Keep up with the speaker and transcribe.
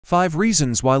5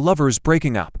 reasons why lovers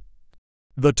breaking up.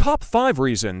 The top 5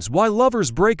 reasons why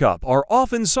lovers break up are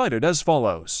often cited as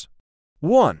follows.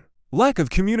 1. Lack of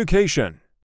communication.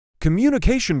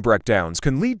 Communication breakdowns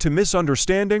can lead to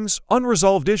misunderstandings,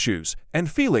 unresolved issues, and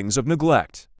feelings of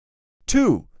neglect.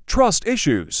 2. Trust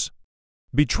issues.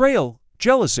 Betrayal,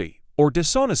 jealousy, or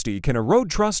dishonesty can erode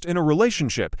trust in a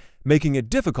relationship, making it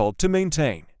difficult to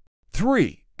maintain.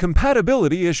 3.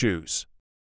 Compatibility issues.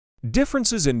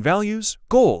 Differences in values,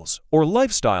 goals, or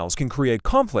lifestyles can create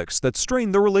conflicts that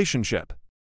strain the relationship.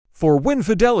 4.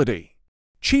 Infidelity.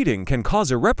 Cheating can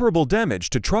cause irreparable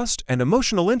damage to trust and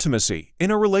emotional intimacy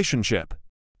in a relationship.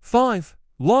 5.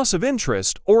 Loss of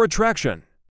interest or attraction.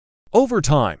 Over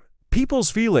time,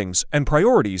 people's feelings and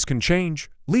priorities can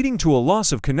change, leading to a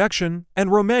loss of connection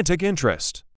and romantic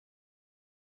interest.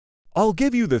 I'll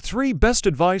give you the 3 best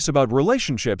advice about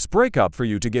relationships breakup for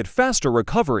you to get faster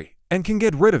recovery and can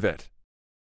get rid of it.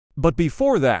 But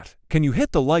before that, can you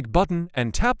hit the like button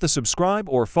and tap the subscribe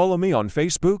or follow me on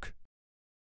Facebook?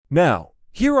 Now,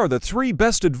 here are the 3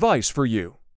 best advice for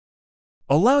you.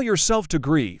 Allow yourself to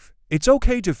grieve. It's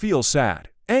okay to feel sad,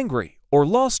 angry, or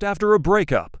lost after a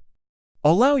breakup.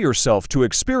 Allow yourself to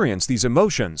experience these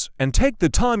emotions and take the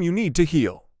time you need to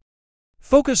heal.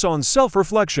 Focus on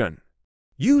self-reflection.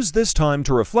 Use this time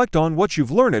to reflect on what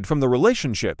you've learned from the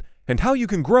relationship and how you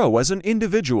can grow as an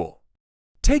individual.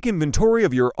 Take inventory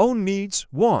of your own needs,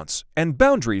 wants, and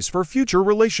boundaries for future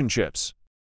relationships.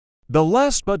 The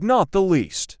last but not the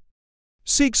least,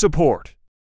 seek support.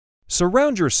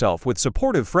 Surround yourself with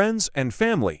supportive friends and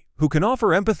family who can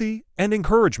offer empathy and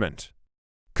encouragement.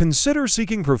 Consider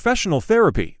seeking professional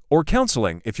therapy or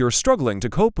counseling if you're struggling to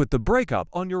cope with the breakup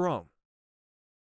on your own.